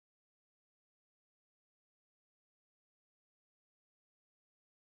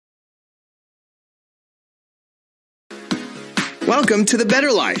Welcome to The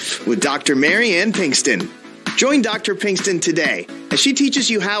Better Life with Dr. Mary Ann Pinkston. Join Dr. Pinkston today as she teaches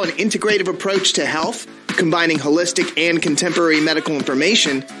you how an integrative approach to health, combining holistic and contemporary medical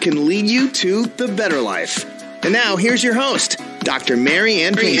information, can lead you to the better life. And now, here's your host, Dr. Mary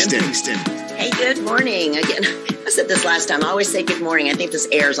Ann Pinkston. Hey, good morning. Again, I said this last time. I always say good morning. I think this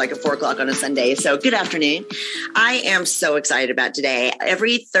airs like at 4 o'clock on a Sunday. So good afternoon. I am so excited about today.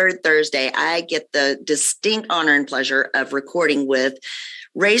 Every third Thursday, I get the distinct honor and pleasure of recording with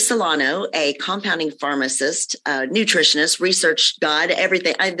Ray Solano, a compounding pharmacist, nutritionist, research god,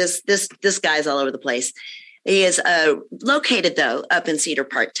 everything. This guy's all over the place. He is located, though, up in Cedar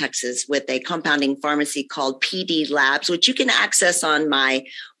Park, Texas, with a compounding pharmacy called PD Labs, which you can access on my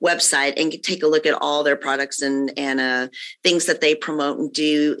website and take a look at all their products and things that they promote and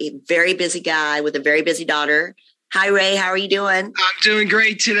do. A very busy guy with a very busy daughter. Hi, Ray. How are you doing? I'm doing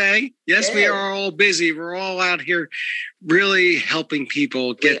great today. Yes, Good. We are all busy. We're all out here really helping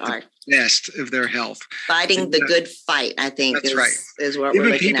people get the best of their health. Fighting the good fight, I think, that's right. Is what we're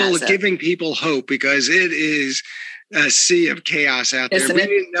looking at. So. Giving people hope, because it is a sea of chaos out there. We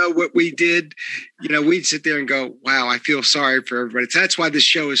didn't know what we did. We'd sit there and go, wow, I feel sorry for everybody. That's why this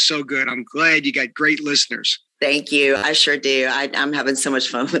show is so good. I'm glad you got great listeners. Thank you. I sure do. I'm having so much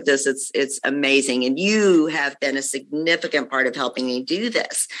fun with this. It's amazing. And you have been a significant part of helping me do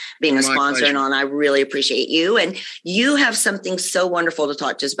this, being a sponsor and all. And I really appreciate you. And you have something so wonderful to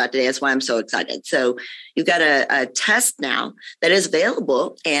talk to us about today. That's why I'm so excited. So you've got a test now that is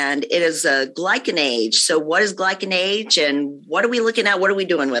available, and it is a glycanage. So what is glycanage, and what are we looking at? What are we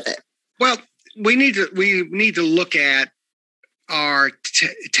doing with it? Well, we need to look at our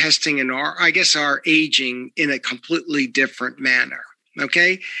testing and our aging in a completely different manner.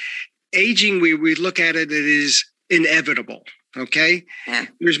 Okay. Aging, we look at it is inevitable. Okay. Yeah.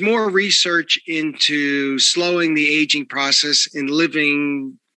 There's more research into slowing the aging process and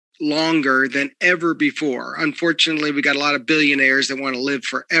living longer than ever before. Unfortunately, we got a lot of billionaires that want to live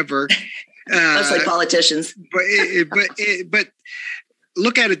forever. Mostly politicians. But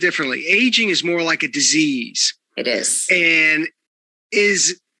look at it differently. Aging is more like a disease. It is. And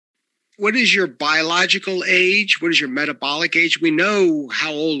what is your biological age? What is your metabolic age? We know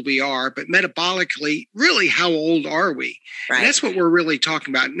how old we are, but metabolically, really, how old are we? Right. And that's what we're really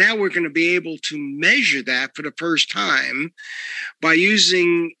talking about. Now we're going to be able to measure that for the first time by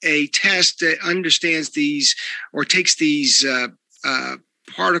using a test that understands these, or takes these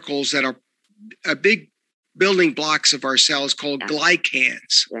particles that are big building blocks of our cells called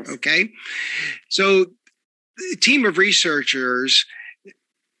glycans. Yes. Okay. So a team of researchers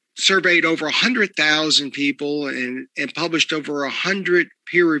surveyed over 100,000 people and published over 100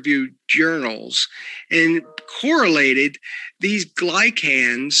 peer-reviewed journals and correlated these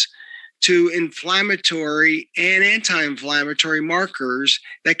glycans to inflammatory and anti-inflammatory markers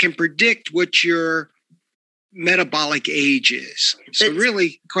that can predict what your metabolic age is. So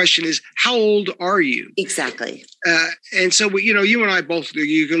really, the question is, how old are you? Exactly. And so, you and I both,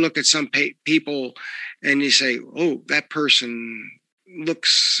 you can look at some people and you say, oh, that person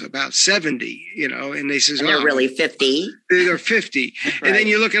looks about 70, and they say, they're really 50. They're 50. Right. And then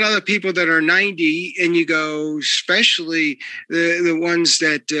you look at other people that are 90 and you go, especially the ones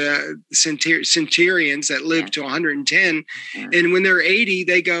that centurions that live to 110. Yeah. And when they're 80,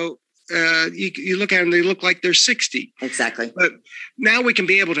 they go, you look at them, they look like they're 60. Exactly. But now we can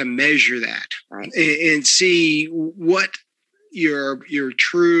be able to measure that and see what your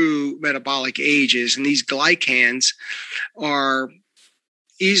true metabolic age is. And these glycans are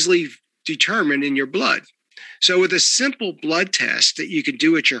easily determined in your blood. So with a simple blood test that you can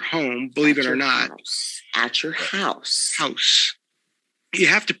do at your home, believe it or not. At your house. You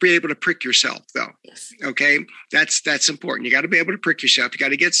have to be able to prick yourself, though. Yes. Okay, that's important. You got to be able to prick yourself. You got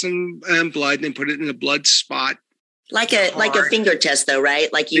to get some blood and put it in a blood spot. Like a finger test, though,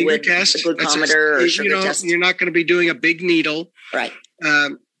 right? Like you would test. A glucometer or sugar test. You're not going to be doing a big needle, right?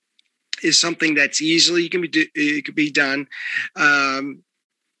 Is something that's easily it could be done,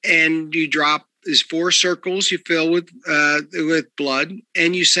 and you drop. There's 4 circles you fill with blood,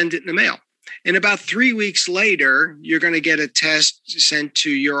 and you send it in the mail. And about 3 weeks later, you're going to get a test sent to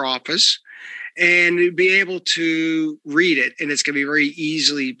your office, and you'll be able to read it. And it's going to be very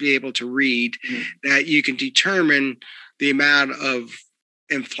easily be able to read that you can determine the amount of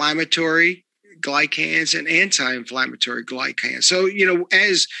inflammatory glycans and anti-inflammatory glycans. So,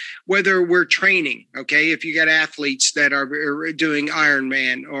 as whether we're training, okay, if you got athletes that are doing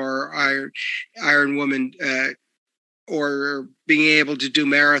Ironman or Iron Woman, or being able to do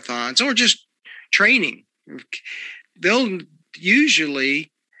marathons or just training, they'll usually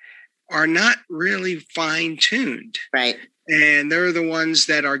are not really fine-tuned. Right. And they're the ones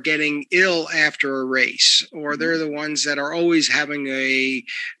that are getting ill after a race, or they're the ones that are always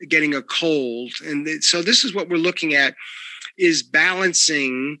getting a cold. And so this is what we're looking at, is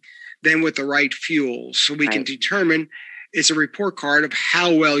balancing them with the right fuels, so we can determine, it's a report card of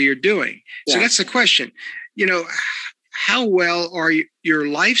how well you're doing. So that's the question. How well are your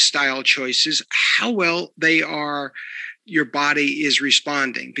lifestyle choices, how well your body is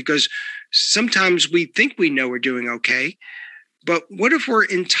responding? Because sometimes we think we know we're doing okay, but what if we're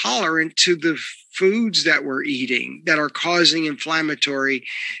intolerant to the foods that we're eating that are causing inflammatory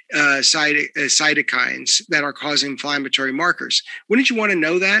cytokines, that are causing inflammatory markers? Wouldn't you want to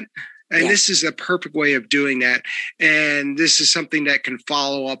know that? And this is a perfect way of doing that. And this is something that can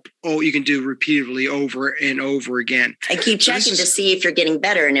follow up. You can do repeatedly over and over again. And keep checking to see if you're getting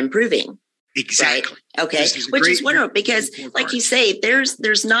better and improving. Exactly. Right? Okay. Which is wonderful, because like you say,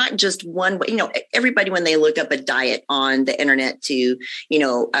 there's not just one way. Everybody, when they look up a diet on the internet to,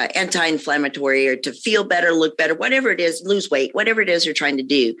 anti-inflammatory or to feel better, look better, whatever it is, lose weight, whatever it is you're trying to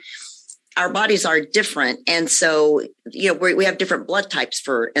do, our bodies are different. And so, we have different blood types,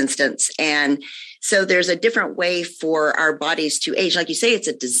 for instance. And so there's a different way for our bodies to age. Like you say, it's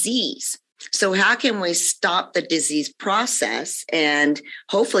a disease. So how can we stop the disease process and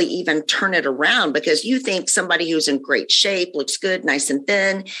hopefully even turn it around? Because you think somebody who's in great shape, looks good, nice and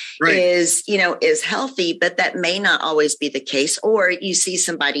thin, is healthy, but that may not always be the case. Or you see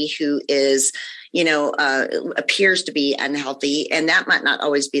somebody who is, appears to be unhealthy, and that might not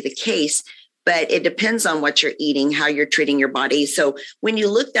always be the case. But it depends on what you're eating, how you're treating your body. So when you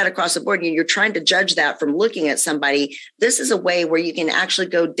look that across the board, you're trying to judge that from looking at somebody. This is a way where you can actually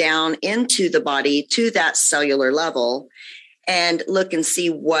go down into the body to that cellular level and look and see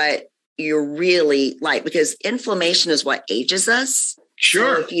what you're really like, because inflammation is what ages us.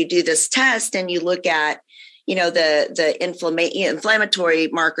 Sure. So if you do this test and you look at, the inflammatory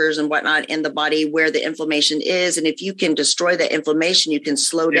markers and whatnot in the body, where the inflammation is. And if you can destroy that inflammation, you can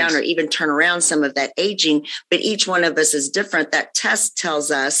slow down or even turn around some of that aging. But each one of us is different. That test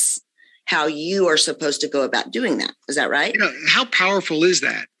tells us how you are supposed to go about doing that. Is that right? How powerful is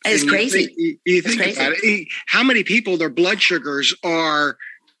that? It's crazy. You think about it. How many people, their blood sugars are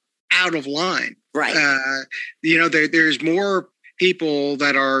out of line? Right. There's more people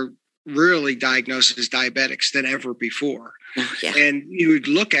that are really diagnosed as diabetics than ever before. Yeah. And you would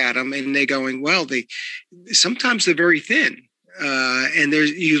look at them and they're going, well, sometimes they're very thin. And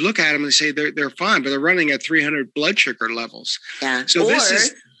you look at them and say they're fine, but they're running at 300 blood sugar levels. Yeah. So this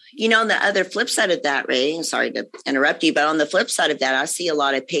is, on the other flip side of that, Ray, I'm sorry to interrupt you, but on the flip side of that, I see a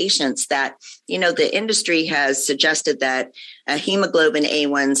lot of patients that, the industry has suggested that a hemoglobin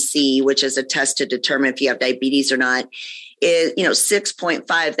A1C, which is a test to determine if you have diabetes or not, is,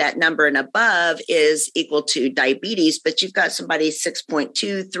 6.5, that number and above is equal to diabetes, but you've got somebody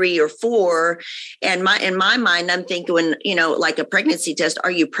 6.2, 3 or 4. And in my mind, I'm thinking, like a pregnancy test, are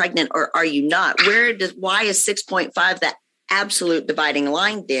you pregnant or are you not? Why is 6.5 that absolute dividing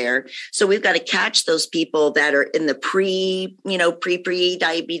line there? So we've got to catch those people that are in the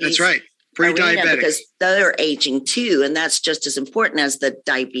pre-diabetes. That's right. Pre-diabetic. Because they're aging too. And that's just as important as the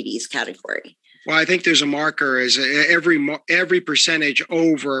diabetes category. Well, I think there's a marker as every percentage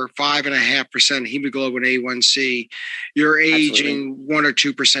over 5.5% hemoglobin A1C, you're aging 1 or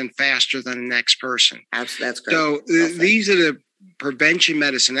 2% faster than the next person. That's great. So these are the prevention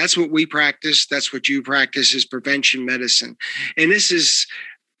medicine. That's what we practice. That's what you practice, is prevention medicine. And this is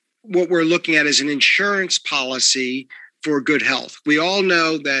what we're looking at as an insurance policy for good health. We all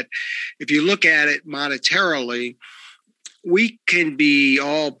know that if you look at it monetarily, we can be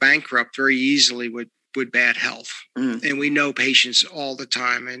all bankrupt very easily with bad health. And we know patients all the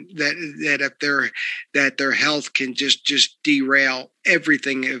time, and that their health can just derail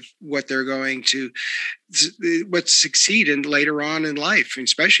everything of what they're going to succeed in later on in life,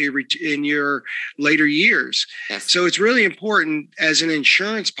 especially in your later years. Yes. So it's really important as an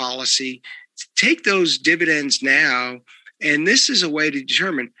insurance policy to take those dividends now. And this is a way to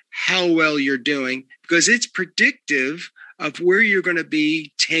determine how well you're doing, because it's predictive of where you're going to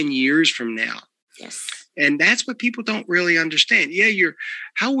be 10 years from now. Yes. And that's what people don't really understand. Yeah,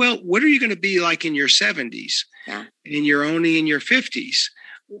 what are you going to be like in your 70s? Yeah. And you're only in your 50s.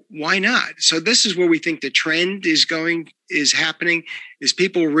 Why not? So this is where we think the trend is happening, is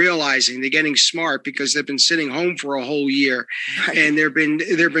people realizing they're getting smart because they've been sitting home for a whole year. Right. And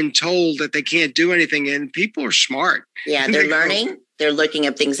they've been told that they can't do anything. And people are smart. Yeah, they're learning. They're looking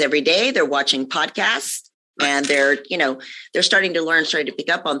up things every day. They're watching podcasts. And they're starting to learn, starting to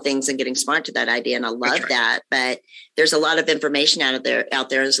pick up on things and getting smart to that idea. And I love that. But there's a lot of information out there.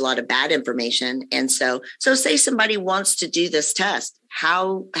 There's a lot of bad information. And so say somebody wants to do this test.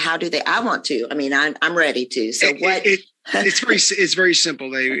 How do they? I want to. I mean, I'm ready to. So it's very simple.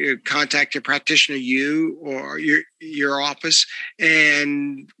 They contact your practitioner, you or your office,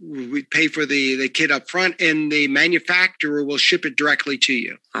 and we pay for the kit up front, and the manufacturer will ship it directly to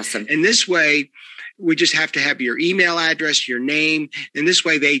you. Awesome. And this way, we just have to have your email address, your name, and this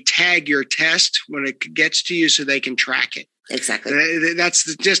way they tag your test when it gets to you so they can track it. Exactly.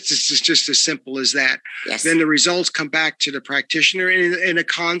 It's just as simple as that. Yes. Then the results come back to the practitioner in a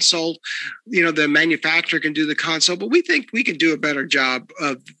consult. The manufacturer can do the consult, but we think we can do a better job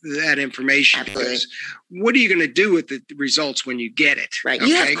of that information. Absolutely. Because what are you going to do with the results when you get it? Right. Okay?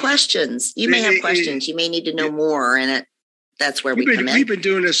 You have questions. You may have questions. You may need to know more, and that's where we come in. We've been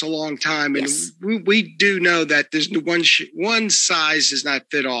doing this a long time, and we do know that there's one size does not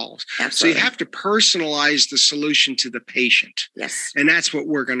fit all. Absolutely. So you have to personalize the solution to the patient. Yes. And that's what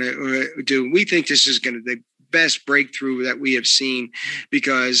we're going to do. We think this is going to be the best breakthrough that we have seen,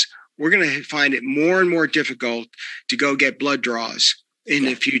 because we're going to find it more and more difficult to go get blood draws in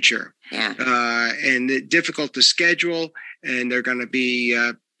the future. Yeah. And difficult to schedule, and they're going to be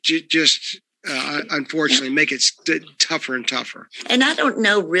unfortunately make it tougher and tougher. And I don't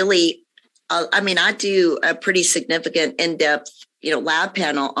know really, I do a pretty significant in-depth, lab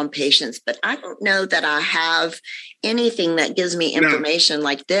panel on patients, but I don't know that I have anything that gives me information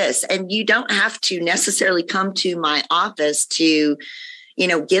like this. And you don't have to necessarily come to my office to,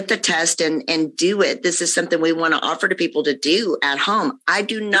 get the test and do it. This is something we want to offer to people to do at home. I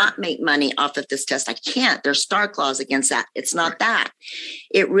do not make money off of this test. I can't. There's star clause against that. It's not that.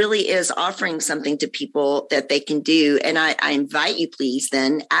 It really is offering something to people that they can do. And I invite you, please,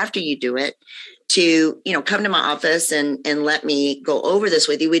 then after you do it, to, come to my office and let me go over this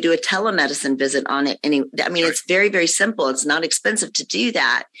with you. We do a telemedicine visit on it. It's very, very simple. It's not expensive to do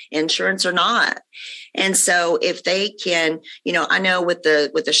that, insurance or not. And so if they can, I know with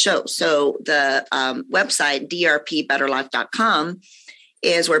the show, so the website, drpbetterlife.com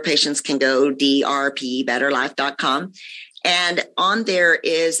is where patients can go, drpbetterlife.com. And on there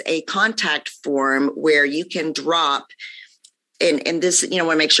is a contact form where you can drop. And this, want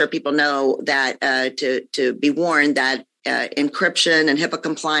to make sure people know that to be warned that encryption and HIPAA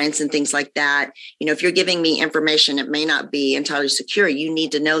compliance and things like that, if you're giving me information, it may not be entirely secure. You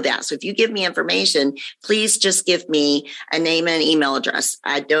need to know that. So if you give me information, please just give me a name and an email address.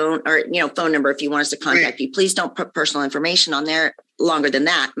 Phone number if you want us to contact you. Please don't put personal information on there longer than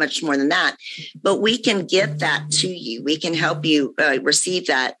that, much more than that. But we can get that to you. We can help you receive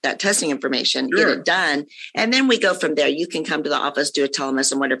that testing information, get it done. And then we go from there. You can come to the office, do a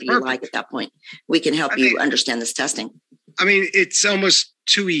telemedicine, whatever you like at that point. We can help you understand this testing. It's almost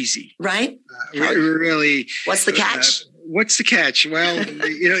too easy. Right? Really. What's the catch? What's the catch? Well,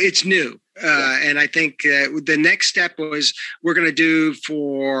 it's new. And I think the next step was we're going to do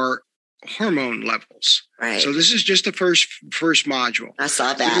for hormone levels. Right. So this is just the first module. I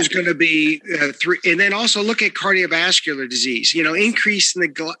saw that. So there's going to be 3, and then also look at cardiovascular disease. Increase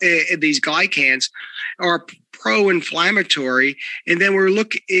in these glycans are pro-inflammatory, and then we're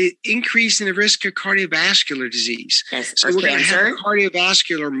increasing the risk of cardiovascular disease. Yes, so we're going to have a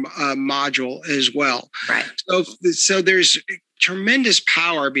cardiovascular module as well. Right. So there's tremendous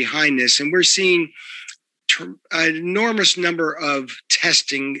power behind this, and we're seeing an enormous number of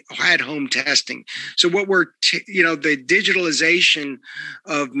testing, at-home testing. So what the digitalization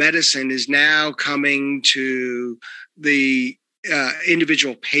of medicine is now coming to the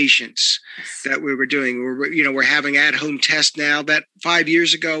individual patients that we were doing. We're having at-home tests now that 5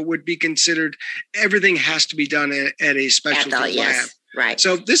 years ago would be considered everything has to be done at a specialty lab. Yes. Right.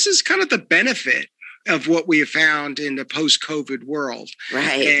 So this is kind of the benefit of what we have found in the post-COVID world.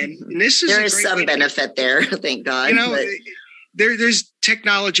 Right. And this is there is some benefit there, thank God. There's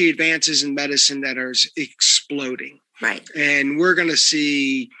technology advances in medicine that are exploding. Right. And we're going to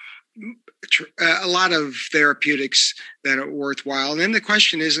see a lot of therapeutics that are worthwhile. And then the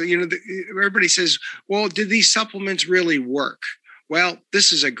question is, everybody says, well, did these supplements really work? Well,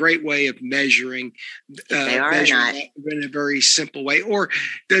 this is a great way of measuring. They are not. In a very simple way. Or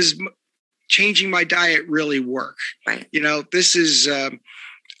does changing my diet really work? Right. This is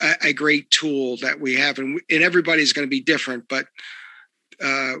a great tool that we have, and everybody's going to be different, but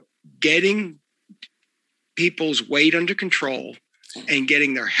getting people's weight under control and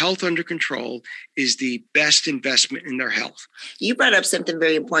getting their health under control is the best investment in their health. You brought up something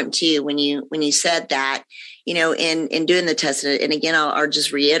very important too when you said that, in doing the test. And again, I'll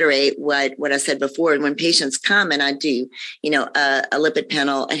just reiterate what I said before. And when patients come and I do, a lipid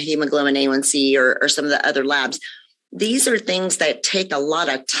panel, a hemoglobin A1C, or some of the other labs, these are things that take a lot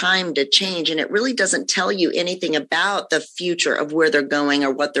of time to change. And it really doesn't tell you anything about the future of where they're going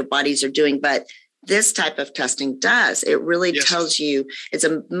or what their bodies are doing. But this type of testing does. It really tells you, it's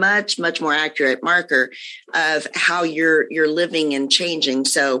a much, much more accurate marker of how you're living and changing.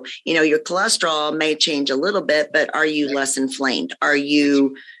 So, your cholesterol may change a little bit, but are you less inflamed? Are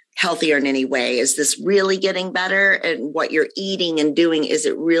you healthier in any way? Is this really getting better? And what you're eating and doing, is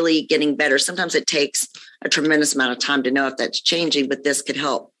it really getting better? Sometimes it takes a tremendous amount of time to know if that's changing, but this could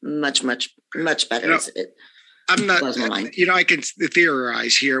help much, much, much better. I'm not, I can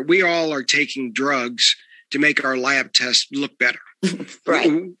theorize here. We all are taking drugs to make our lab test look better. Right.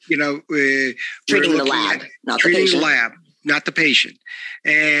 Treating the lab, not the patient.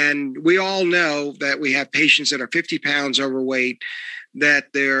 And we all know that we have patients that are 50 pounds overweight,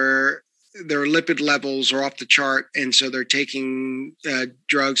 that their lipid levels are off the chart. And so they're taking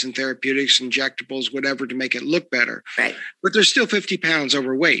drugs and therapeutics, injectables, whatever, to make it look better. Right. But they're still 50 pounds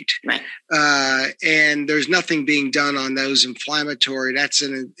overweight. Right. And there's nothing being done on those inflammatory. That's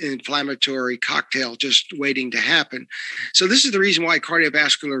an inflammatory cocktail just waiting to happen. So this is the reason why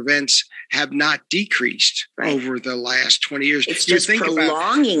cardiovascular events have not decreased over the last 20 years. It's just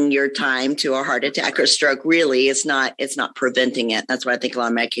prolonging your time to a heart attack or stroke. Really, it's not preventing it. That's what I think a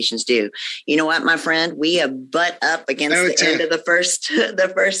lot of medications do. You know what, my friend? We have butt up against the end of the first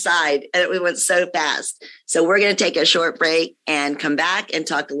side, and we went so fast. So we're going to take a short break and come back and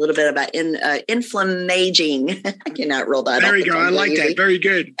talk a little bit about inflammaging. I cannot roll that. There you go. I like that. Very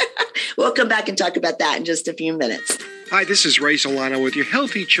good. We'll come back and talk about that in just a few minutes. Hi, this is Ray Solano with your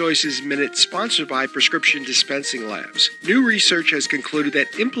Healthy Choices Minute, sponsored by Prescription Dispensing Labs. New research has concluded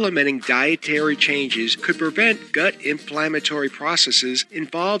that implementing dietary changes could prevent gut inflammatory processes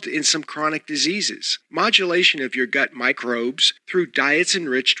involved in some chronic diseases. Modulation of your gut microbes through diets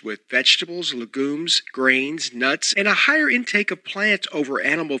enriched with vegetables, legumes, grains, nuts, and a higher intake of plant over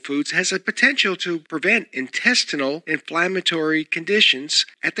animal foods has a potential to prevent intestinal inflammatory conditions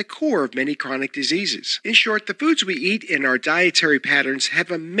at the core of many chronic diseases. In short, the foods we eat in our dietary patterns have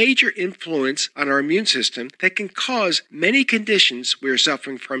a major influence on our immune system that can cause many conditions we are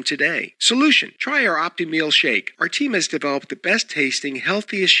suffering from today. Solution: try our OptiMeal shake. Our team has developed the best tasting,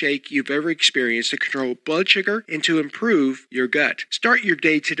 healthiest shake you've ever experienced to control blood sugar and to improve your gut. Start your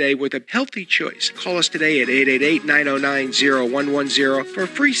day today with a healthy choice. Call us today at 888-909-0110 for a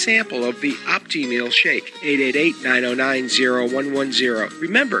free sample of the OptiMeal shake. 888-909-0110.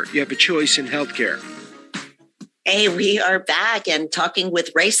 Remember, you have a choice in healthcare. Hey, we are back and talking with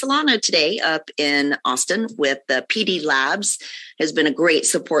Ray Solano today up in Austin with the PD Labs. Has been a great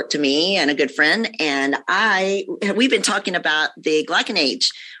support to me and a good friend. And we've been talking about the GlycanAge,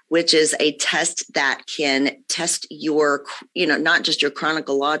 which is a test that can test your, not just your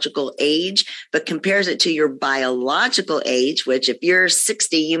chronological age, but compares it to your biological age, which if you're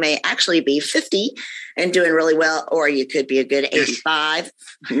 60, you may actually be 50 and doing really well, or you could be a good 85,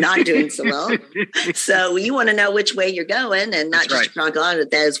 not doing so well. So you want to know which way you're going and not just chronological.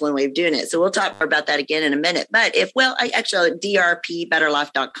 That is one way of doing it. So we'll talk more about that again in a minute. But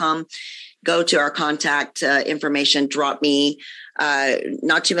drpbetterlife.com, go to our contact information, drop me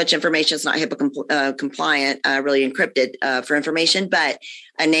not too much information. It's not HIPAA compliant, really encrypted for information, but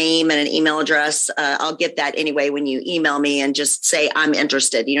a name and an email address. I'll get that anyway when you email me and just say, I'm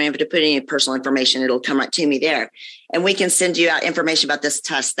interested. You don't have to put any personal information. It'll come right to me there. And we can send you out information about this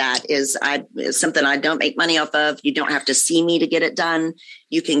test that is something I don't make money off of. You don't have to see me to get it done.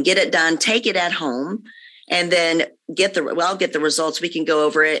 You can get it done, take it at home, and then get the results. We can go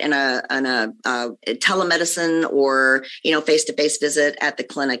over it in a telemedicine or, face-to-face visit at the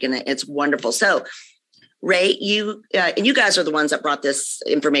clinic. And it's wonderful. So Ray, you guys are the ones that brought this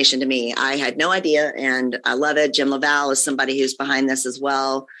information to me. I had no idea, and I love it. Jim Laval is somebody who's behind this as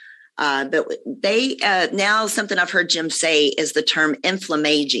well. But they now something I've heard Jim say is the term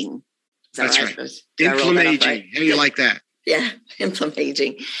inflammaging. That's right. Inflammaging. Right? How do you like that? Yeah,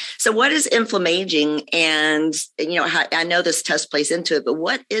 inflammaging. So what is inflammaging? And I know this test plays into it, but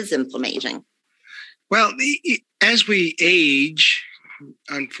what is inflammaging? Well, as we age,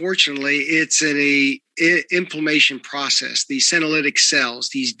 unfortunately, it's inflammation process, these senolytic cells,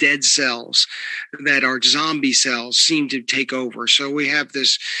 these dead cells that are zombie cells seem to take over. So we have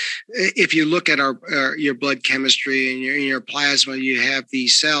this, if you look at your blood chemistry and your plasma, you have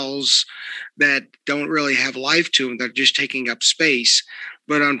these cells that don't really have life to them. They're just taking up space.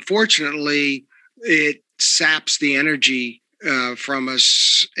 But unfortunately, it saps the energy from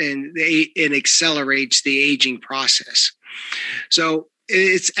us and accelerates the aging process. So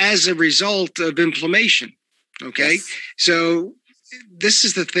it's as a result of inflammation. Okay. Yes. So this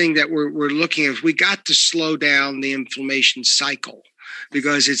is the thing that we're looking at. We got to slow down the inflammation cycle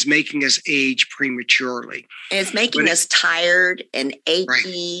because it's making us age prematurely. And it's making us tired and achy,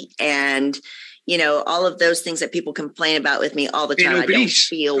 right, and all of those things that people complain about with me all the time. And obese,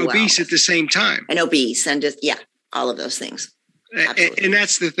 I don't feel obese at the same time. And obese and just, all of those things. And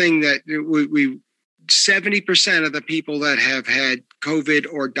that's the thing that we 70% of the people that have had COVID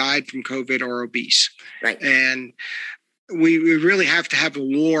or died from COVID are obese. Right. And we really have to have a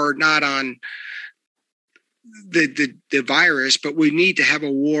war, not on the virus, but we need to have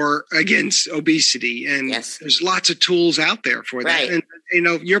a war against obesity. And yes, there's lots of tools out there for that. Right. And,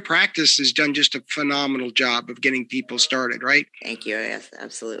 your practice has done just a phenomenal job of getting people started, right? Thank you. Yes,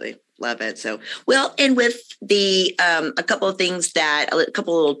 absolutely. Love it. So, well, and with the, a couple of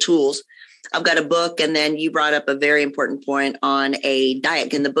little tools, I've got a book, and then you brought up a very important point on a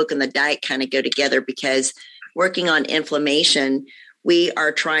diet, and the book and the diet kind of go together because working on inflammation, we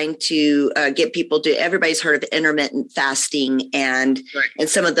are trying to get people to, everybody's heard of intermittent fasting and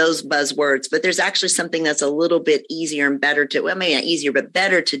some of those buzzwords, but there's actually something that's a little bit easier and better to, well, maybe not easier, but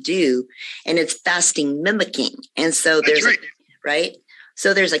better to do. And it's fasting mimicking. And so there's, right.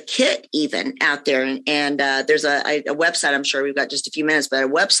 So there's a kit even out there, and there's a website, I'm sure we've got just a few minutes, but a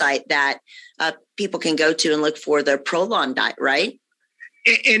website that people can go to and look for the Prolon diet, right?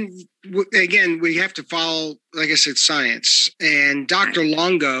 And again, we have to follow, like I said, science. And Dr.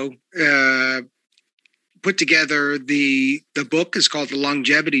 Longo put together the book is called The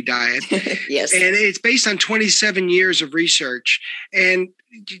Longevity Diet. Yes. And it's based on 27 years of research. And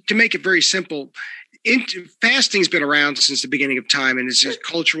to make it very simple, fasting's been around since the beginning of time, and it's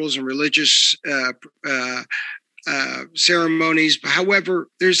cultural and religious ceremonies. However,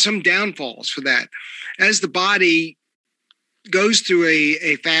 there's some downfalls for that. As the body goes through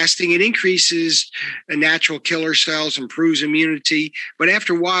a fasting, it increases natural killer cells, improves immunity, but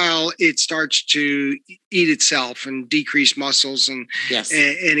after a while, it starts to eat itself and decrease muscles, and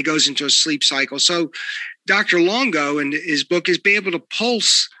it goes into a sleep cycle. So Dr. Longo in his book is be able to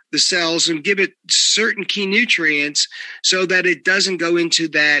pulse the cells and give it certain key nutrients so that it doesn't go into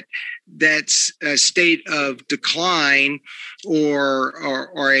that state of decline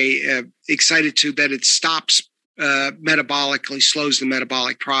or a excititude that it stops metabolically, slows the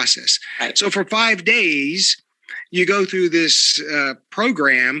metabolic process. Right. So for 5 days, you go through this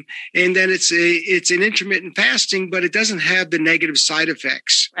program, and then it's an intermittent fasting, but it doesn't have the negative side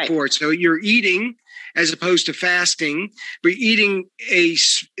effects for it. So you're eating as opposed to fasting, but eating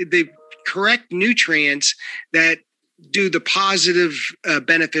the correct nutrients that do the positive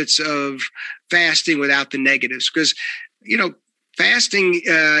benefits of fasting without the negatives. Because, fasting,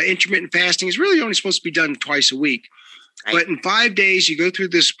 intermittent fasting is really only supposed to be done twice a week. Right. But in 5 days, you go through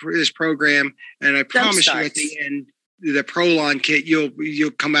this program, and I promise you at the end, the Prolon kit,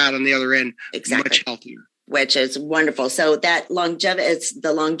 you'll come out on the other end much healthier. Which is wonderful. So that longevity, it's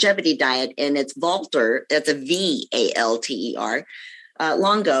the longevity diet, and it's Valter. That's a VALTER.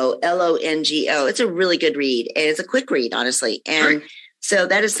 Longo, LONGO. It's a really good read, and it's a quick read, honestly. And so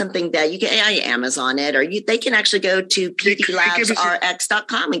that is something that you can Amazon it, or they can actually go to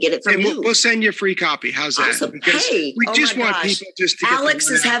pdlabsrx.com and get it from you. We'll send you a free copy. How's that? Awesome. Because we just want people just to Alex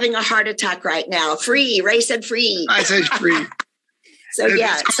is having a heart attack right now. Free. Ray said free. I said free.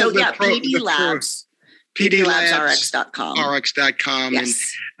 PD Labs. PDLabsRx.com.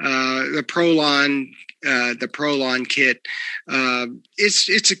 Yes. And the Prolon kit.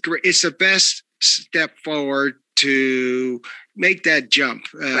 It's the best step forward to make that jump,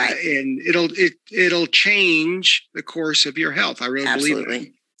 and it'll change the course of your health. I really believe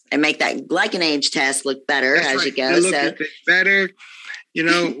it. And make that glycan test look better you go. Look a bit better.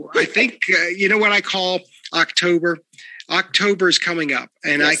 I think what I call October. October is coming up,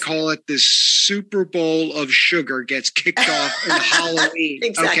 and I call it the Super Bowl of sugar gets kicked off in Halloween.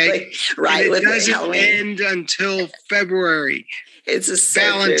 Exactly. Okay? Right. And it doesn't end until February. It's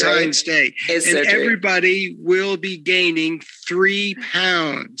Valentine's Day. It's and so everybody will be gaining 3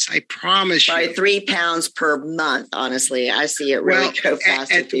 pounds. I promise you. By 3 pounds per month, honestly. I see it really go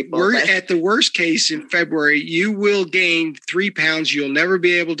fast with people. At the worst case in February, you will gain 3 pounds you'll never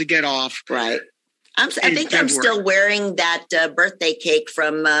be able to get off. Right. I think I'm still wearing that birthday cake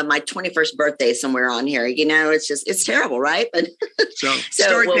from my 21st birthday somewhere on here. It's terrible, right? But so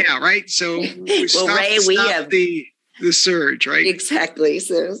start now, right? So Ray, we have the surge, right? Exactly.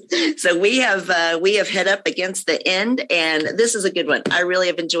 So we have hit up against the end, and this is a good one. I really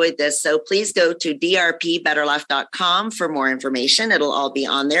have enjoyed this. So please go to drpbetterlife.com for more information. It'll all be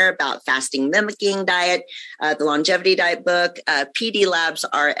on there about fasting mimicking diet, the longevity diet book.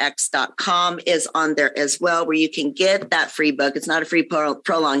 pdlabsrx.com is on there as well, where you can get that free book. It's not a free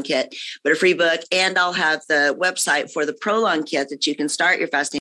Prolong kit, but a free book. And I'll have the website for the Prolong kit that you can start your fasting